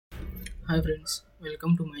Hi friends,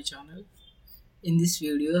 welcome to my channel. In this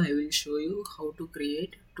video I will show you how to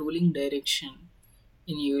create tooling direction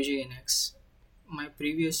in UGNX. My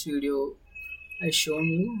previous video I shown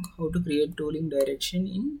you how to create tooling direction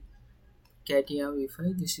in CATIA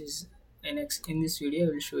V5. This is NX. In this video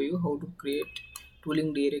I will show you how to create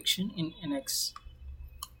tooling direction in NX.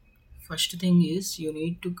 First thing is you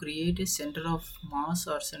need to create a center of mass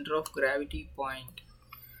or center of gravity point.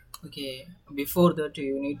 Okay, before that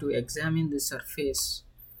you need to examine the surface.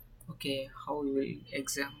 Okay, how we will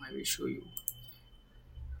examine, I will show you.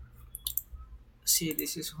 See,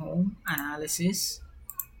 this is home, analysis,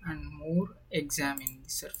 and more, examine the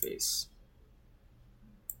surface.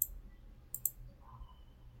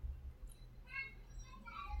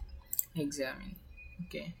 Examine.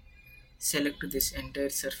 Okay, select this entire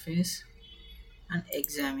surface and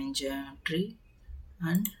examine geometry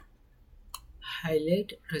and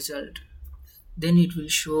highlight result. Then it will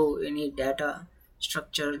show any data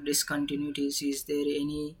structure discontinuities. Is there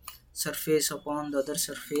any surface upon the other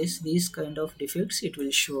surface? These kind of defects it will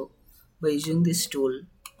show by using this tool.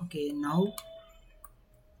 Okay, now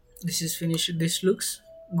this is finished. This looks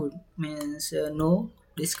good, means no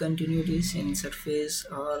discontinuities in surface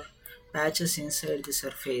or patches inside the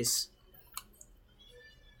surface.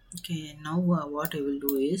 Okay, now what I will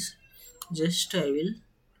do is just I will,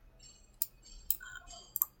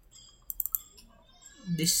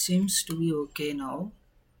 this seems to be okay. Now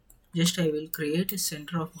just I will create a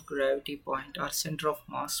center of gravity point or center of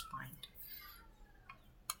mass point.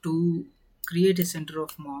 To create a center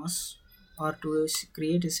of mass or to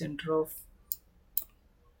create a center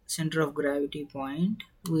of gravity point,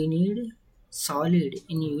 we need solid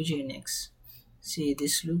in UGNX. See,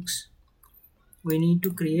 this looks, we need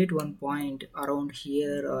to create one point around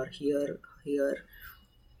here or here,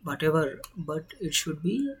 whatever, but it should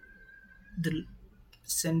be, the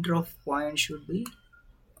center of point should be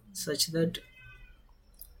such that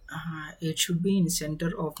it should be in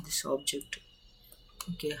center of this object.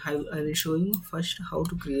 Okay, I will show you first how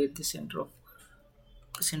to create the center of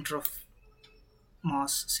center of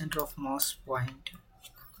mass point.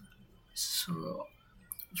 So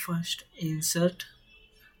first insert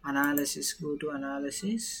analysis, go to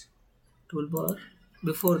analysis toolbar.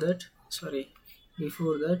 Before that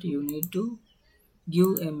you need to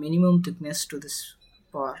give a minimum thickness to this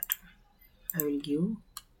part. I will give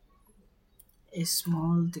a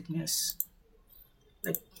small thickness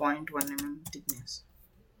like 0.1 thickness.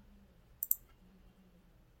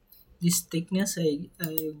 This thickness I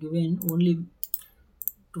given only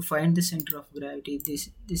to find the center of gravity. This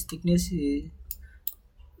thickness is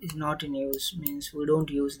not in use, means we don't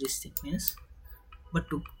use this thickness, but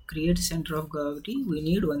to create center of gravity we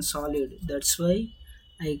need one solid. That's why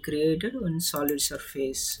I created one solid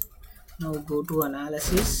surface. Now go to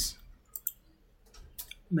analysis,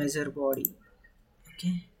 measure body.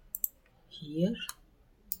 Okay, here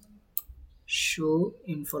show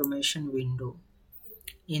information window.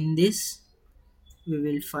 In this we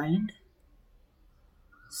will find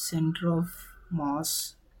center of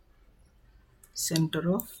mass,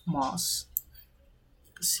 center of mass.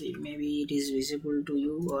 See, maybe it is visible to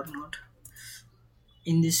you or not.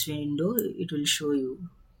 In this window it will show you.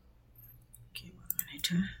 Okay, 1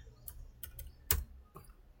 minute.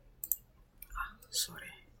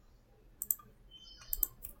 Sorry.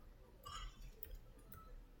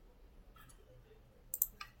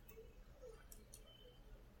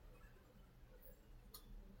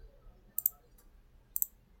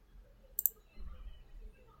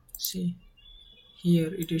 See,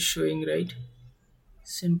 here it is showing, right?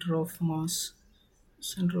 Center of mass,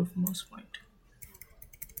 center of mass point.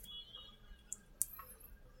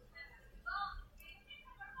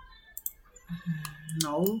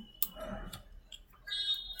 Now,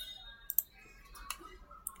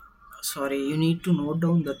 sorry, you need to note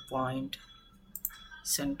down that point,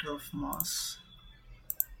 center of mass.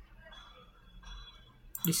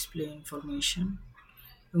 Display information.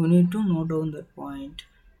 You need to note down that point,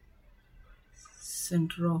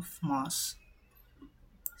 center of mass.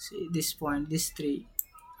 See this point, this three.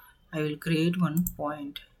 I will create one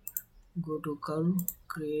point. Go to curve,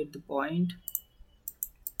 create the point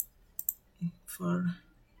for,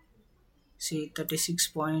 see,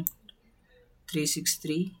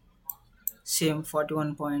 36.363, same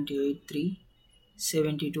 41.83,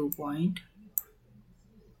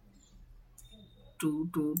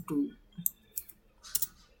 72.222.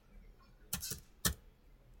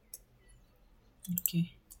 Okay,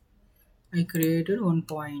 I created one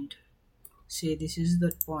point. See, this is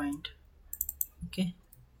that point. Okay,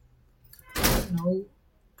 now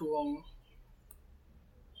to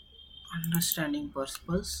understanding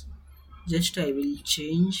purpose, Just I will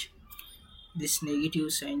change this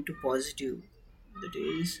negative sign to positive, that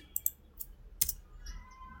is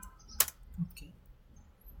okay.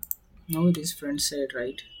 Now it is front side,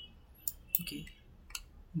 right? Okay,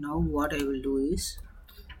 now what I will do is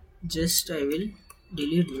just I will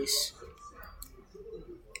delete this.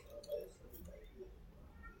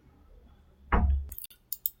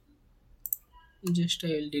 Just I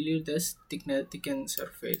will delete this thicken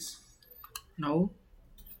surface. Now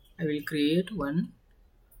I will create one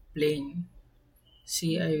plane.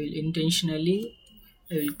 See, I will intentionally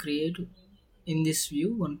I will create in this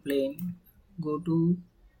view one plane. Go to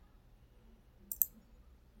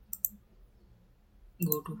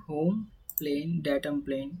home, plane, datum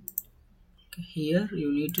plane. Okay, here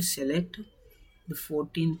you need to select the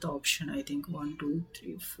 14th option, I think 1 2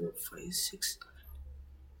 3 4 5 6,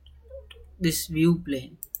 this view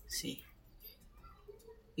plane. See,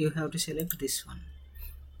 you have to select this one.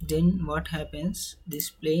 Then what happens, this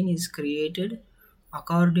plane is created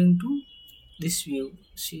according to this view.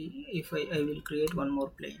 See, if I will create one more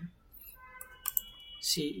plane.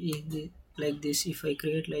 See, like this, if I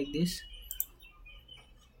create like this,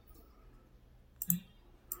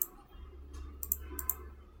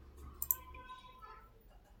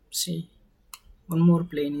 see, one more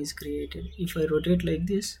plane is created. If I rotate like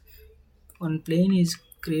this, one plane is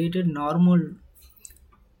created normal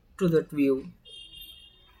to that view.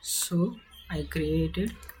 So I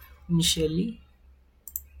created initially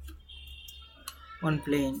one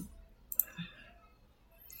plane,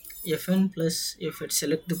 Fn plus F8,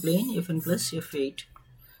 select the plane Fn plus F8.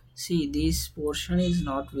 See, this portion is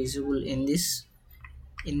not visible in this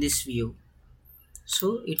view,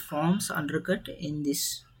 so it forms undercut in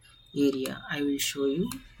this area. I will show you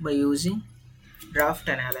by using draft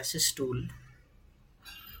analysis tool.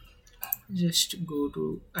 Just go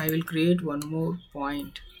to, I will create one more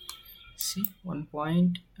point. See, one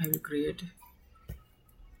point I will create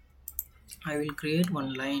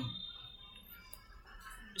one line.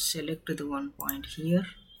 Select the one point here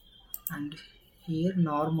and here,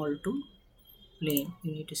 normal to plane.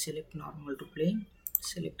 You need to select normal to plane,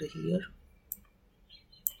 select here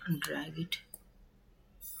and drag it.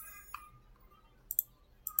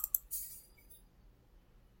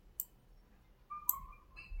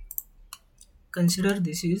 Consider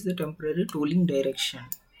this is the temporary tooling direction.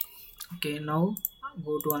 Okay, now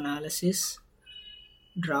go to analysis,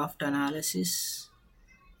 draft analysis,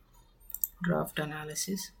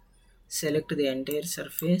 select the entire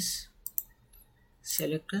surface,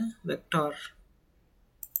 select a vector,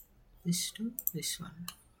 this to this one.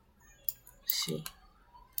 See,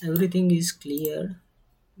 everything is clear,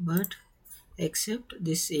 but except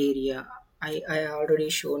this area. I already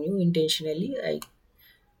shown you intentionally I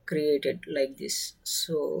created like this.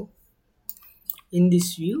 So in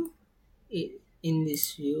this view, in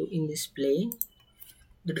this plane,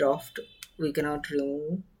 the draft, we cannot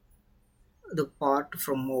remove the part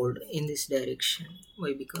from mold in this direction.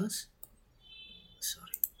 Why? Because,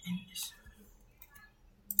 sorry,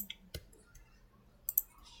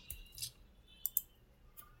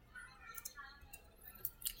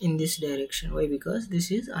 in this direction. Why? Because this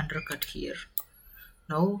is undercut here.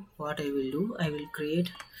 Now what I will do, I will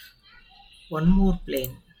create one more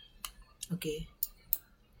plane. Okay,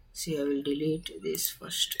 see, I will delete this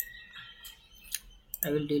first. I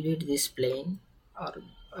will delete this plane, or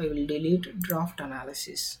I will delete draft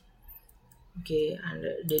analysis. Okay,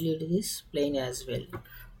 and delete this plane as well.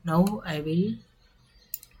 Now I will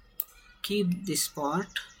keep this part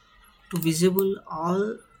to visible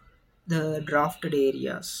all the drafted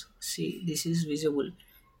areas. See, this is visible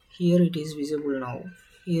here, it is visible now,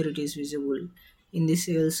 here it is visible, in this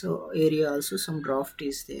also area also some draft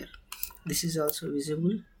is there, this is also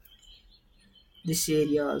visible, this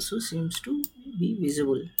area also seems to be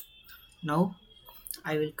visible. Now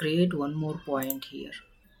I will create one more point here.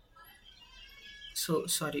 So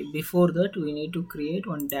sorry, before that we need to create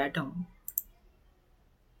one datum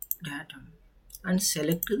and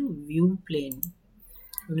select the view plane.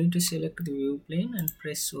 You need to select the view plane and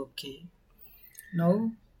press OK.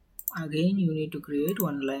 Now again you need to create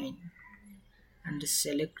one line and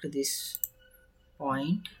select this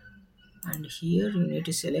point, and here you need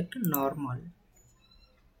to select normal,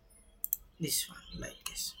 this one, like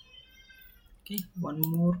this. Okay, one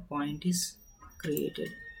more point is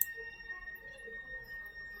created.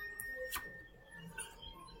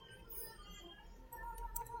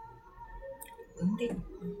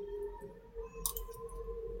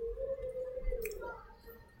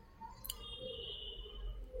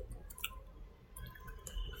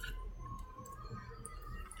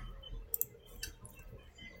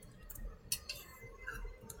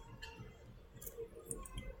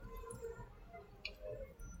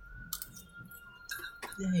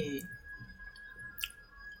 Hey,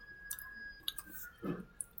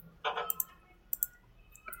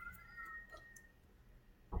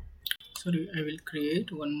 sorry, I will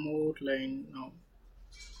create one more line now.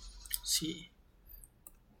 See,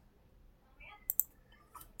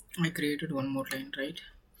 I created one more line, right?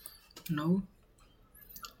 Now,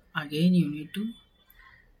 again, you need to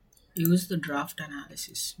use the draft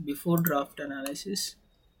analysis. Before draft analysis,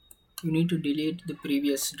 you need to delete the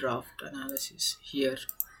previous draft analysis here.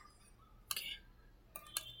 Okay,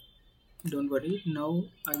 don't worry. Now,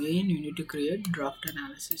 again, you need to create draft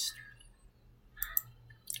analysis.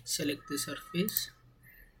 Select the surface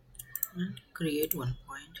and create one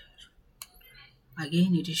point.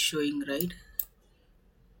 Again, it is showing right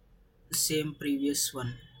the same previous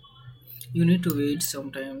one. You need to wait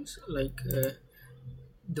sometimes, like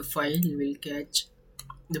the file will catch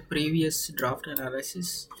the previous draft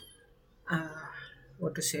analysis, uh,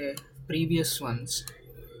 what to say, previous ones,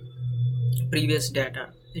 previous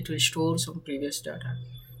data. It will store some previous data.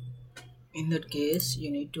 In that case, you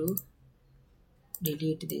need to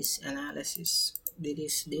delete this analysis,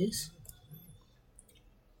 delete this.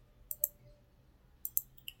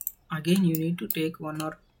 Again, you need to take one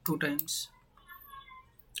or two times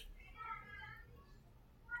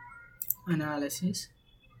analysis.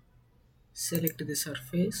 Select the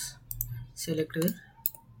surface, select the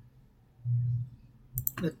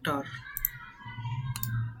vector.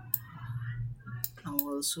 Now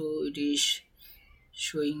also it is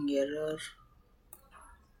showing error.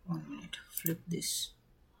 1 minute, flip this,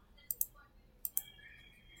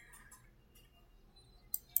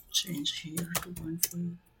 change here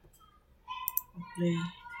 2.5,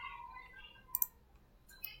 apply.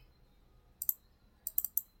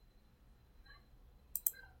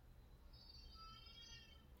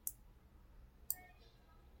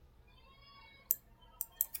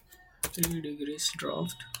 3 degrees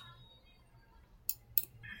draft.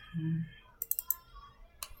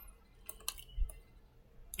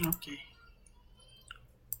 Okay,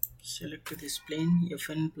 select this plane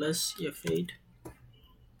Fn plus F8.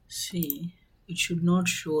 See, it should not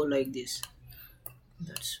show like this.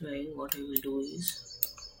 That's why what I will do is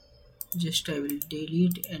just I will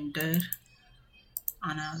delete entire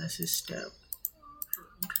analysis tab.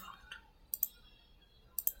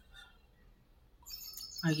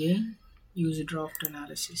 Again, use draft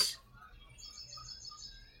analysis.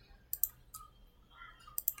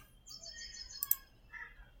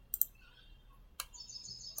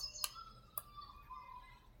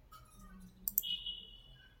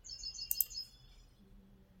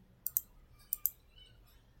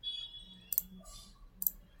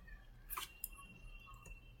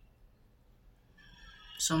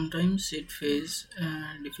 Sometimes it faces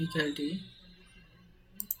difficulty.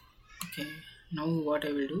 Okay, now what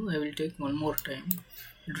I will do, I will take one more time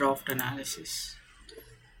draft analysis,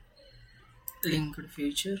 linked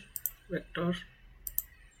feature, vector,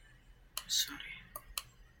 sorry,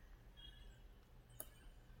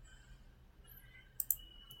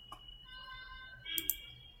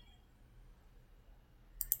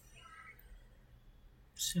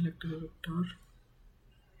 select the vector,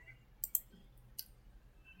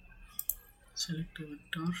 select the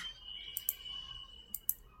vector,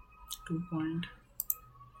 2 point.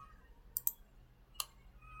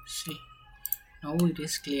 See, now it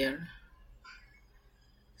is clear.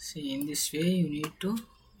 See, in this way you need to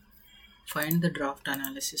find the draft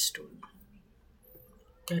analysis tool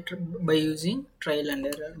by using trial and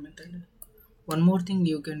error method. One more thing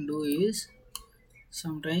you can do is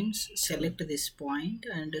sometimes select this point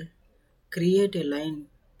and create a line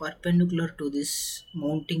perpendicular to this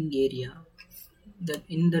mounting area. That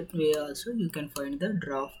in that way also you can find the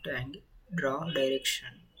draft and draw direction.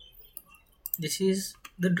 This is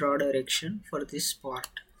the draw direction for this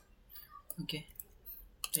part. Okay,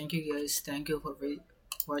 thank you guys, thank you for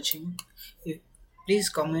watching. If, please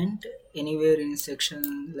comment anywhere in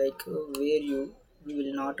section like where you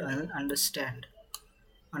will not understand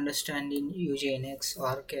in UJNX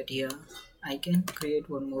or CATIA. I can create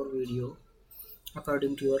one more video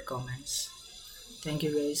according to your comments. Thank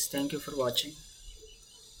you guys, thank you for watching.